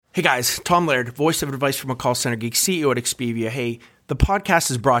Hey guys, Tom Laird, voice of advice from a call center geek, CEO at Expedia. Hey, the podcast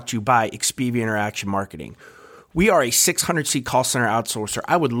is brought to you by Expedia Interaction Marketing. We are a 600-seat call center outsourcer.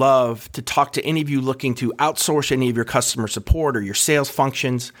 I would love to talk to any of you looking to outsource any of your customer support or your sales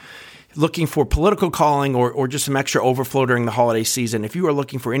functions, looking for political calling or just some extra overflow during the holiday season. If you are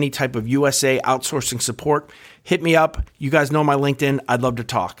looking for any type of USA outsourcing support, hit me up. You guys know my LinkedIn. I'd love to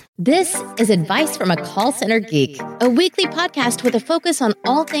talk. This is Advice from a Call Center Geek, a weekly podcast with a focus on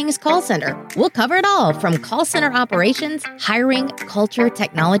all things call center. We'll cover it all from call center operations, hiring, culture,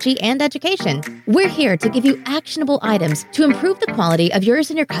 technology, and education. We're here to give you actionable items to improve the quality of yours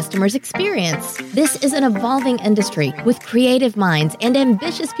and your customers' experience. This is an evolving industry with creative minds and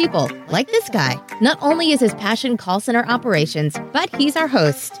ambitious people like this guy. Not only is his passion call center operations, but he's our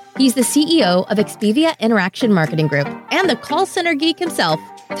host. He's the CEO of Expedia Interaction Marketing Group and the call center geek himself,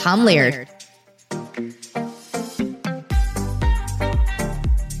 Tom Laird.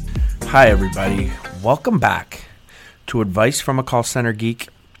 Hi, everybody. Welcome back to Advice from a Call Center Geek,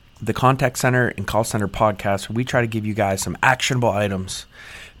 the contact center and call center podcast, where we try to give you guys some actionable items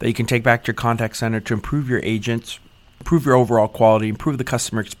that you can take back to your contact center to improve your agents, improve your overall quality, improve the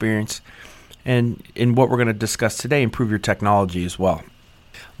customer experience, and in what we're going to discuss today, improve your technology as well.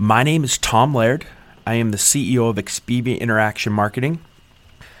 My name is Tom Laird. I am the CEO of Expedia Interaction Marketing.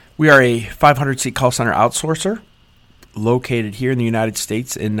 We are a 500-seat call center outsourcer located here in the United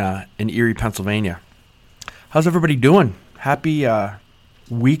States in Erie, Pennsylvania. How's everybody doing? Happy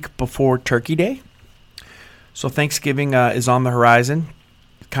week before Turkey Day. So Thanksgiving is on the horizon.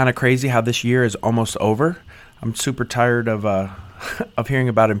 Kind of crazy how this year is almost over. I'm super tired of of hearing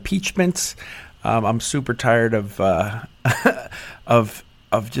about impeachments. I'm super tired of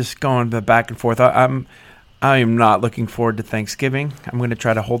of just going back and forth. I am not looking forward to Thanksgiving. I'm going to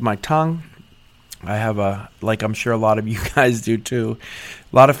try to hold my tongue. I have like I'm sure a lot of you guys do too,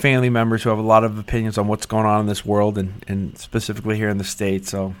 a lot of family members who have a lot of opinions on what's going on in this world and specifically here in the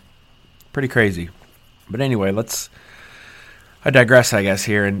States. So pretty crazy. But anyway, I digress, I guess,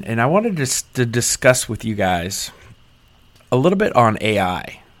 here. And I wanted to discuss with you guys a little bit on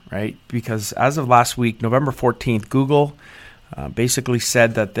AI, right? Because as of last week, November 14th, Google basically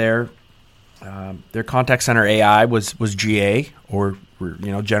said that their contact center AI was GA or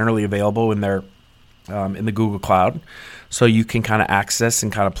generally available in their in the Google Cloud, so you can kind of access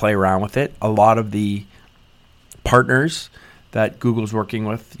and kind of play around with it. A lot of the partners that Google's working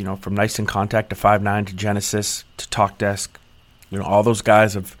with, from Nice in Contact to Five9 to Genesys to TalkDesk, all those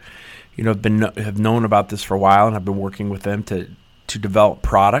guys have known about this for a while and have been working with them to develop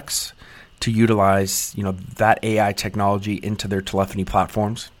products to utilize, that AI technology into their telephony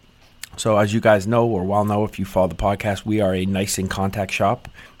platforms. So as you guys know or well know, if you follow the podcast, we are a Nice in Contact shop.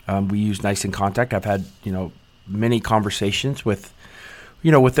 We use Nice in Contact. I've had, many conversations with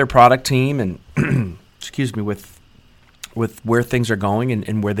their product team and, excuse me, with where things are going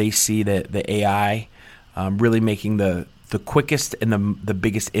and where they see the AI really making the quickest and the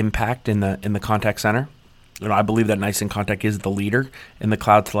biggest impact in the contact center. I believe that Nice in Contact is the leader in the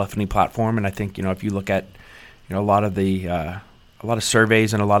cloud telephony platform, and I think if you look at a lot of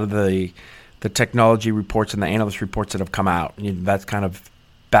surveys and a lot of the technology reports and the analyst reports that have come out, that kind of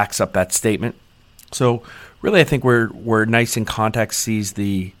backs up that statement. So really, I think where Nice in Contact sees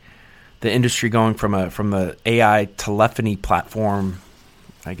the industry going from the AI telephony platform,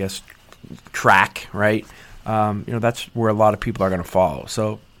 I guess, track, right? That's where a lot of people are going to follow.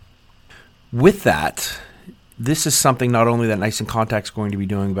 So with that, this is something not only that Nice in Contact is going to be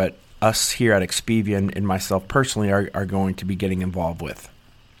doing, but us here at Expedia and myself personally are going to be getting involved with.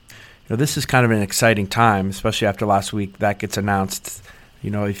 This is kind of an exciting time, especially after last week that gets announced.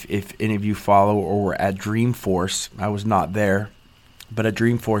 If any of you follow or were at Dreamforce, I was not there, but at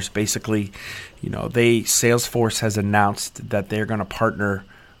Dreamforce, basically, Salesforce has announced that they're going to partner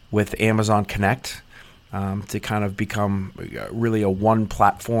with Amazon Connect to kind of become really a one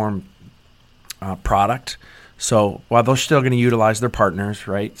platform product. So while they're still going to utilize their partners,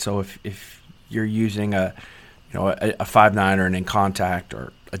 right? So if you're using a Five9 or an In Contact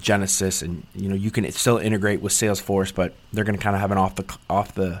or a Genesys, and you can still integrate with Salesforce, but they're going to kind of have an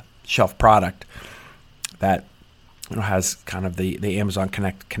off the shelf product that has kind of the Amazon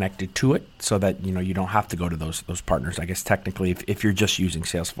Connect connected to it, so that you don't have to go to those partners. I guess technically, if you're just using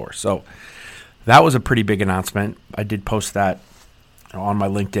Salesforce. So that was a pretty big announcement. I did post that on my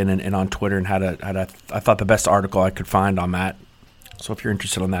LinkedIn and on Twitter, and had a I thought the best article I could find on that. So if you're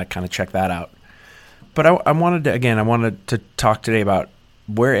interested in that, kind of check that out. But I wanted to talk today about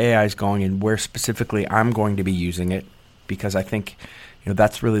where AI is going and where specifically I'm going to be using it, because I think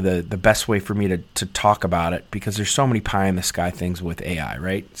that's really the best way for me to talk about it, because there's so many pie in the sky things with AI,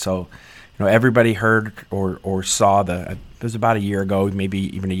 right? So, everybody heard or saw it was about a year ago,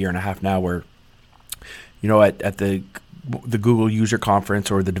 maybe even a year and a half now, where, at the Google user conference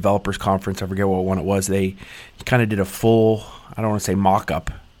or the developers conference, I forget what one it was, they kind of did a full, I don't want to say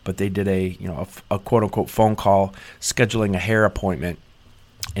mock-up, but they did a quote-unquote phone call scheduling a hair appointment,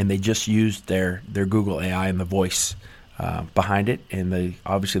 and they just used their Google AI and the voice behind it, and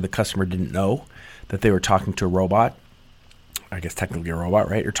obviously the customer didn't know that they were talking to a robot, I guess technically a robot,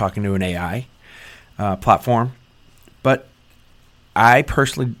 right? Or talking to an AI platform. But I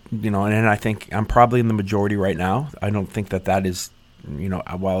personally, and I think I'm probably in the majority right now. I don't think that is,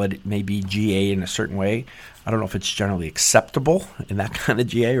 while it may be GA in a certain way, I don't know if it's generally acceptable in that kind of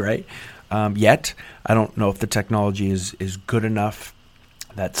GA, right? Yet, I don't know if the technology is good enough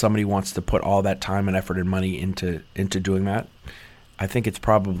that somebody wants to put all that time and effort and money into doing that. I think it's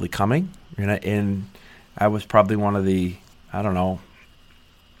probably coming. And I was probably one of the, I don't know,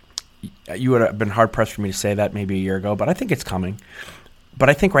 you would have been hard-pressed for me to say that maybe a year ago, but I think it's coming. But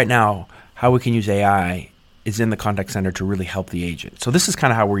I think right now, how we can use AI is in the contact center to really help the agent. So this is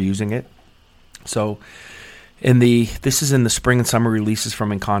kind of how we're using it. So this is in the spring and summer releases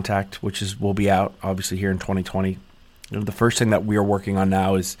from InContact, which will be out, obviously, here in 2020. The first thing that we are working on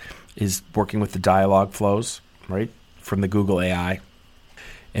now is working with the dialogue flows, right, from the Google AI.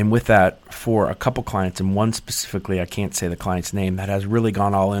 And with that, for a couple clients, and one specifically, I can't say the client's name, that has really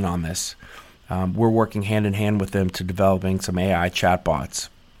gone all in on this, we're working hand in hand with them to developing some AI chatbots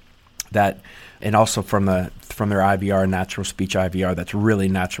and also from their IVR, natural speech IVR, that's really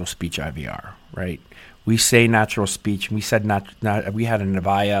natural speech IVR, right? We say natural speech, and we said we had an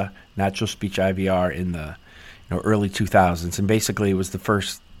Avaya natural speech IVR in the early 2000s, and basically it was the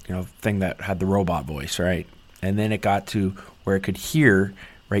first thing that had the robot voice, right? And then it got to where it could hear,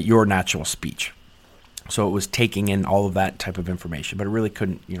 right, your natural speech. So it was taking in all of that type of information, but it really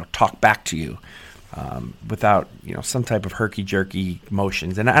couldn't, talk back to you without, some type of herky-jerky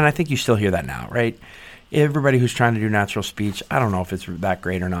motions. And I think you still hear that now, right? Everybody who's trying to do natural speech, I don't know if it's that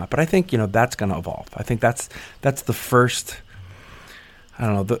great or not, but I think, that's going to evolve. I think that's the first, I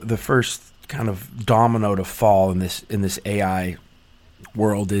don't know, the first kind of domino to fall in this AI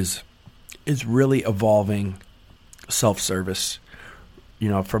world is really evolving self-service.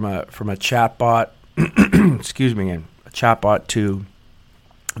 From a chatbot, excuse me, a chatbot to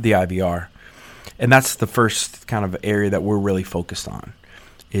the IVR. And that's the first kind of area that we're really focused on,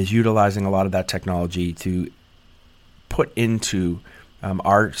 is utilizing a lot of that technology to put into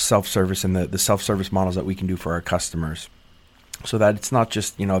our self-service and the self-service models that we can do for our customers, so that it's not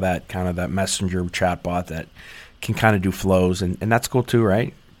just, that kind of that messenger chatbot that can kind of do flows, and that's cool too,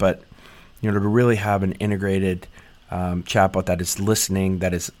 right? But, to really have an integrated chatbot that is listening,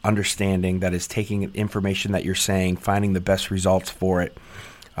 that is understanding, that is taking information that you're saying, finding the best results for it,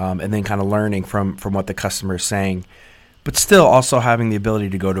 and then kind of learning from what the customer is saying, but still also having the ability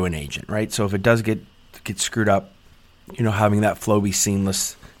to go to an agent, right? So if it does get screwed up, having that flow be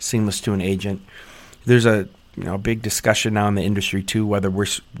seamless to an agent. There's a big discussion now in the industry too, whether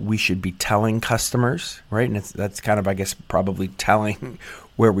we should be telling customers, right? And that's kind of, I guess, probably telling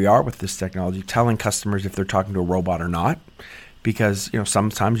where we are with this technology, telling customers if they're talking to a robot or not, because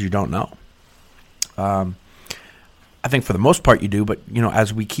sometimes you don't know. I think for the most part you do, but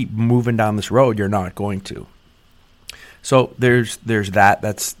as we keep moving down this road, you're not going to. So there's that.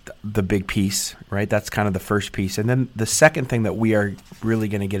 That's the big piece, right? That's kind of the first piece. And then the second thing that we are really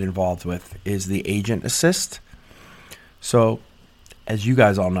going to get involved with is the agent assist. So as you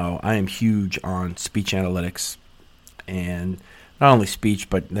guys all know, I am huge on speech analytics, and not only speech,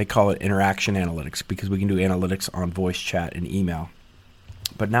 but they call it interaction analytics, because we can do analytics on voice, chat, and email.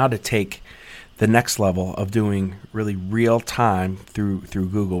 But now to take the next level of doing really real-time through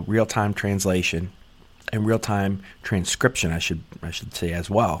Google, real-time translation, and real-time transcription, I should say as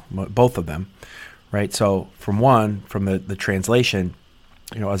well, both of them, right? So from the translation,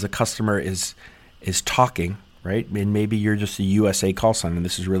 as a customer is talking, right? And maybe you're just a USA call center, and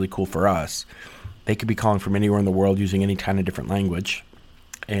this is really cool for us. They could be calling from anywhere in the world using any kind of different language,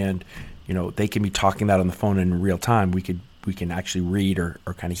 and they can be talking that on the phone in real time. We can actually read or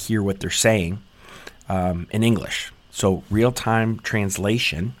kind of hear what they're saying in English. So real-time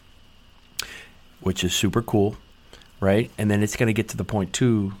translation, which is super cool, right? And then it's going to get to the point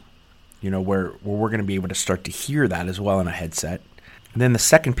too, where we're going to be able to start to hear that as well in a headset. And then the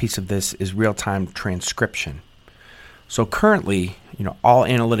second piece of this is real-time transcription. So currently, all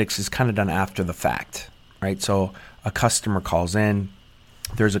analytics is kind of done after the fact, right? So a customer calls in,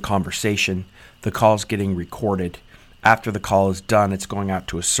 there's a conversation, the call's getting recorded, after the call is done, it's going out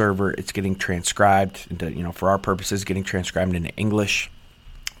to a server. It's getting transcribed into, for our purposes, getting transcribed into English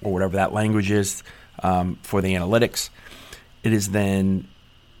or whatever that language is for the analytics. It is then,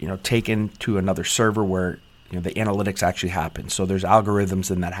 taken to another server where, the analytics actually happen. So there's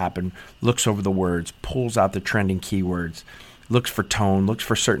algorithms in that happen, looks over the words, pulls out the trending keywords, looks for tone, looks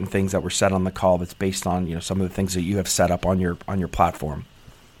for certain things that were said on the call that's based on, some of the things that you have set up on your platform.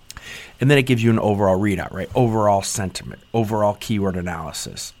 And then it gives you an overall readout, right? Overall sentiment, overall keyword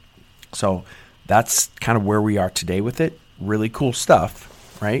analysis. So that's kind of where we are today with it. Really cool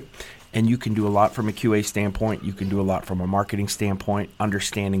stuff, right? And you can do a lot from a QA standpoint. You can do a lot from a marketing standpoint,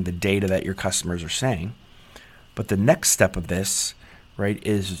 understanding the data that your customers are saying. But the next step of this, right,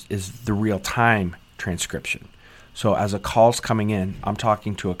 is the real-time transcription. So as a call's coming in, I'm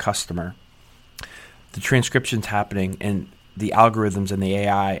talking to a customer. The transcription's happening, and the algorithms and the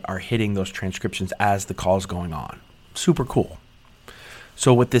AI are hitting those transcriptions as the call's going on. Super cool.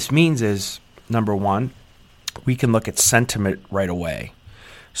 So what this means is, number one, we can look at sentiment right away.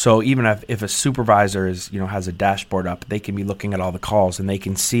 So even if a supervisor has a dashboard up, they can be looking at all the calls, and they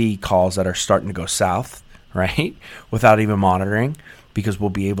can see calls that are starting to go south, right, without even monitoring, because we'll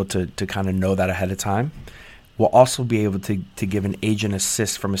be able to kind of know that ahead of time. We'll also be able to give an agent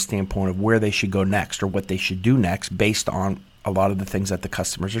assist from a standpoint of where they should go next or what they should do next based on a lot of the things that the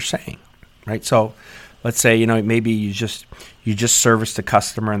customers are saying, right? So let's say, maybe you just serviced a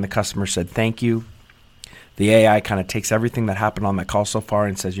customer and the customer said, thank you. The AI kind of takes everything that happened on that call so far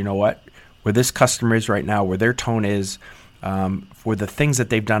and says, you know what, where this customer is right now, where their tone is, for the things that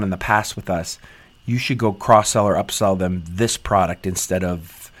they've done in the past with us, you should go cross-sell or upsell them this product instead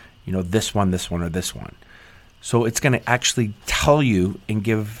of, this one, or this one. So it's going to actually tell you and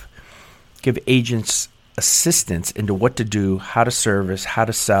give agents assistance into what to do, how to service, how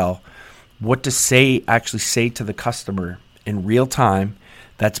to sell, what to actually say to the customer in real time.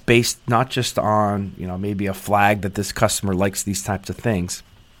 That's based not just on, maybe a flag that this customer likes these types of things,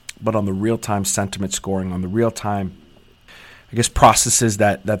 but on the real-time sentiment scoring, on the real-time, processes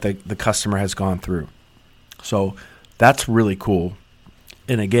that the customer has gone through. So that's really cool.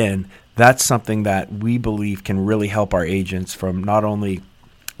 And again, that's something that we believe can really help our agents from not only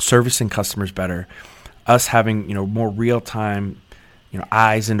servicing customers better, us having, more real-time,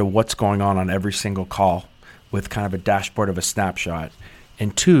 eyes into what's going on every single call with kind of a dashboard of a snapshot.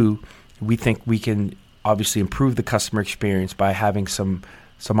 And two, we think we can obviously improve the customer experience by having some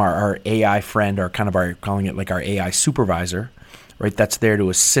our AI friend, or kind of calling it like our AI supervisor, right? That's there to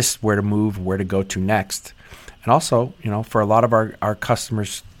assist where to move, where to go to next. And also, for a lot of our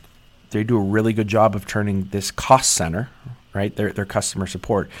customers, they do a really good job of turning this cost center, right, their customer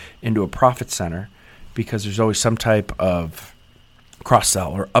support, into a profit center, because there's always some type of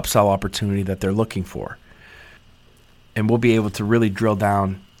cross-sell or upsell opportunity that they're looking for. And we'll be able to really drill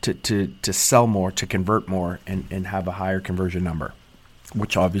down to sell more, to convert more, and have a higher conversion number,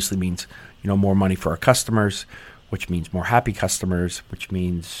 which obviously means, more money for our customers, which means more happy customers, which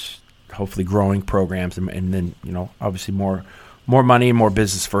means hopefully growing programs, and then, obviously more money and more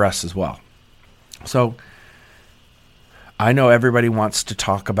business for us as well. So I know everybody wants to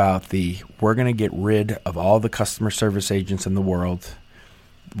talk about we're going to get rid of all the customer service agents in the world.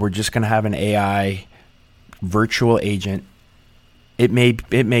 We're just going to have an AI virtual agent. It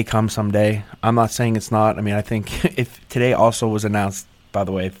may come someday. I'm not saying it's not. I mean, I think if today also was announced, by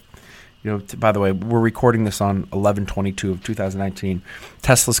the way, we're recording this on 11/22 of 2019.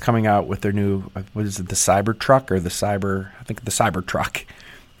 Tesla's coming out with their new, what is it, the Cybertruck or the Cybertruck,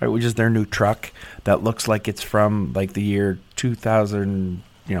 right? Which is their new truck that looks like it's from like the year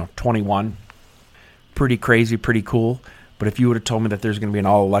 2021. Pretty crazy, pretty cool. But if you would have told me that there's going to be an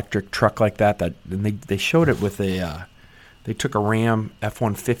all-electric truck like that, and they showed it with they took a Ram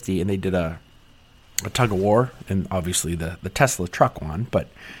F-150 and they did a tug of war, and obviously the Tesla truck won, but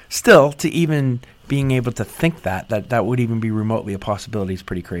still, to even being able to think that would even be remotely a possibility is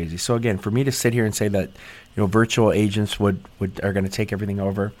pretty crazy. So again, for me to sit here and say that virtual agents are going to take everything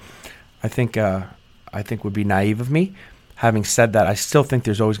over, I think would be naive of me. Having said that, I still think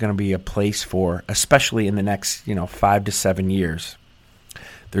there's always going to be a place for, especially in the next 5 to 7 years,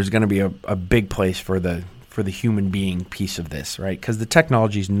 there's going to be a big place for the human being piece of this, right? Because the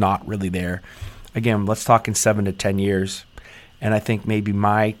technology is not really there. Again, let's talk in 7 to 10 years. And I think maybe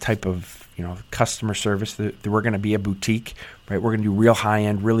my type of, customer service, that we're going to be a boutique, right? We're going to do real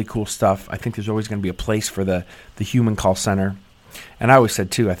high-end, really cool stuff. I think there's always going to be a place for the human call center. And I always said,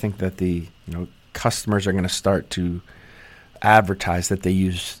 too, I think that the customers are going to start to advertise that they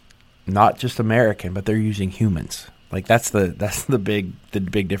use not just American, but they're using humans, Like that's the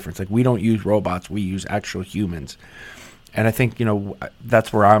big difference. Like we don't use robots, we use actual humans. And I think,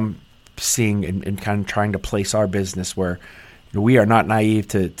 that's where I'm seeing and kind of trying to place our business where we are not naive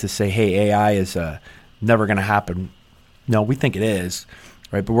to say, hey, AI is never going to happen. No, we think it is,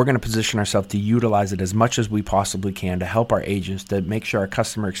 right? But we're going to position ourselves to utilize it as much as we possibly can to help our agents to make sure our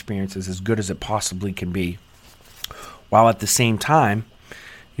customer experience is as good as it possibly can be, while at the same time,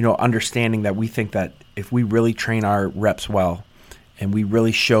 understanding that we think that if we really train our reps well and we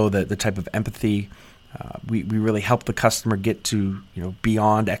really show the type of empathy, we really help the customer get to,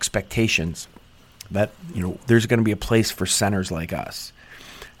 beyond expectations, that, there's going to be a place for centers like us.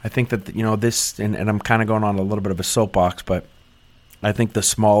 I think that, this, and I'm kind of going on a little bit of a soapbox, but I think the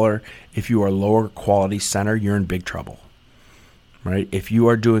smaller, if you are a lower quality center, you're in big trouble, right? If you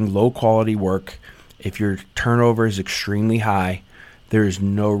are doing low quality work, if your turnover is extremely high, there is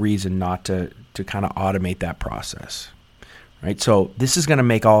no reason not to kind of automate that process, right? So this is going to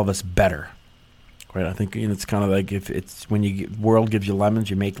make all of us better, right? I think it's kind of like if it's when world gives you lemons,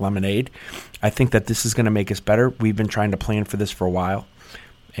 you make lemonade. I think that this is going to make us better. We've been trying to plan for this for a while,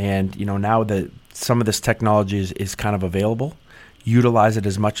 and now that some of this technology is kind of available, utilize it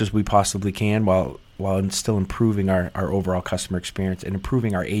as much as we possibly can while still improving our overall customer experience and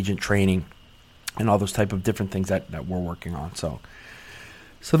improving our agent training and all those type of different things that we're working on. So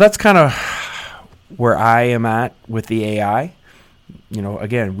that's kind of where I am at with the AI.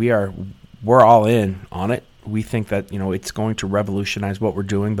 Again, we're all in on it. We think that, it's going to revolutionize what we're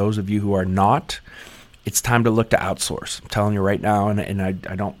doing. Those of you who are not, it's time to look to outsource. I'm telling you right now, and I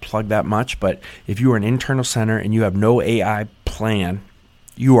don't plug that much, but if you are an internal center and you have no AI plan,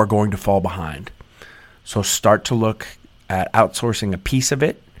 you are going to fall behind. So start to look at outsourcing a piece of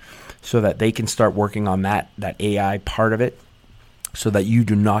it so that they can start working on that AI part of it, so that you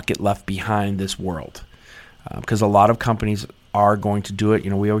do not get left behind this world. Because a lot of companies are going to do it.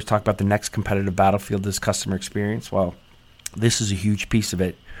 We always talk about the next competitive battlefield is customer experience. Well, this is a huge piece of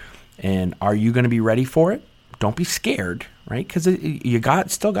it. And are you going to be ready for it? Don't be scared, right? Because you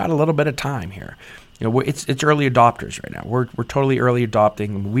still got a little bit of time here. It's early adopters right now. We're totally early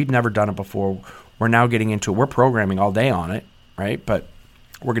adopting. We've never done it before. We're now getting into it. We're programming all day on it, right? But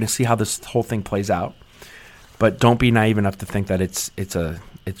we're going to see how this whole thing plays out. But don't be naive enough to think that it's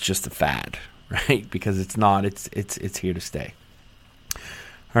just a fad, right? Because it's not. It's here to stay.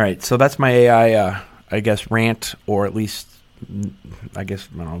 All right, so that's my AI, rant, or at least,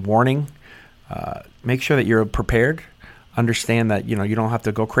 warning. Make sure that you're prepared. Understand that you don't have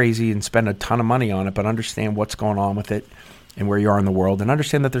to go crazy and spend a ton of money on it, but understand what's going on with it and where you are in the world, and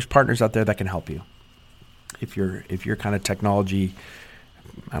understand that there's partners out there that can help you. If you're kind of technology,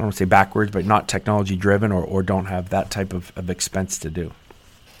 I don't want to say backwards, but not technology driven, or don't have that type of expense to do.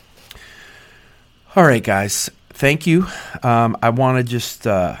 All right, guys. Thank you. I want to just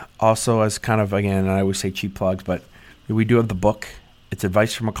also, as kind of, again, I always say cheap plugs, but we do have the book. It's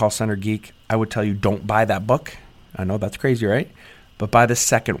Advice from a Call Center Geek. I would tell you, don't buy that book. I know that's crazy, right? But buy the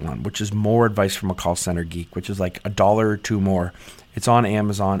second one, which is More Advice from a Call Center Geek, which is like $1 or $2 more. It's on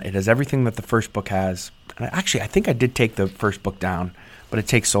Amazon. It has everything that the first book has. And actually, I think I did take the first book down, but it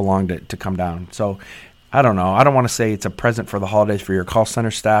takes so long to come down. So I don't know. I don't want to say it's a present for the holidays for your call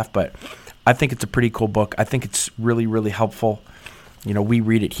center staff, but I think it's a pretty cool book. I think it's really, really helpful. We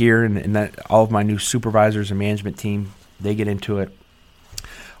read it here, and that all of my new supervisors and management team, they get into it.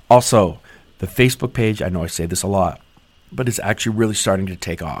 Also, the Facebook page, I know I say this a lot, but it's actually really starting to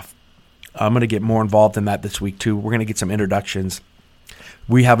take off. I'm going to get more involved in that this week too. We're going to get some introductions.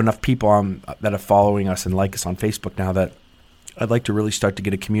 We have enough people that are following us and like us on Facebook now that I'd like to really start to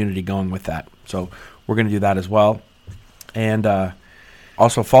get a community going with that. So we're going to do that as well. And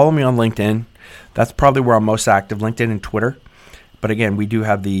also follow me on LinkedIn. That's probably where I'm most active, LinkedIn and Twitter. But again, we do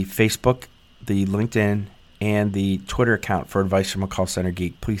have the Facebook, the LinkedIn, and the Twitter account for Advice from a Call Center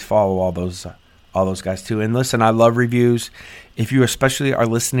Geek. Please follow all those guys too. And listen, I love reviews. If you especially are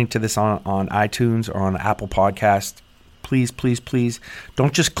listening to this on iTunes or on Apple Podcast, please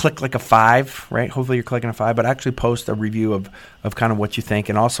don't just click like a 5, right? Hopefully you're clicking a 5, but actually post a review of kind of what you think.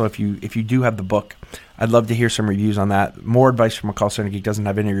 And also if you do have the book, I'd love to hear some reviews on that. More Advice from a Call Center Geek doesn't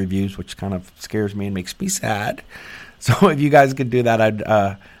have any reviews, which kind of scares me and makes me sad. So if you guys could do that,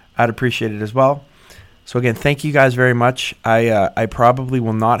 I'd appreciate it as well. So again, thank you guys very much. I probably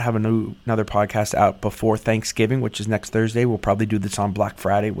will not have another podcast out before Thanksgiving, which is next Thursday. We'll probably do this on Black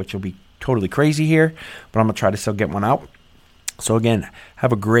Friday, which will be totally crazy here, but I'm going to try to still get one out. So again,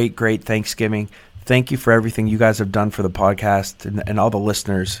 have a great Thanksgiving. Thank you for everything you guys have done for the podcast and all the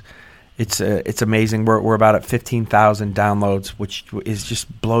listeners. it's amazing. We're about at 15,000 downloads, which is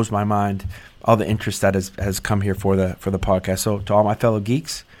just blows my mind. All the interest that has come here for the podcast. So to all my fellow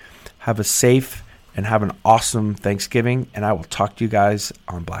geeks, have a safe and have an awesome Thanksgiving, and I will talk to you guys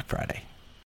on Black Friday.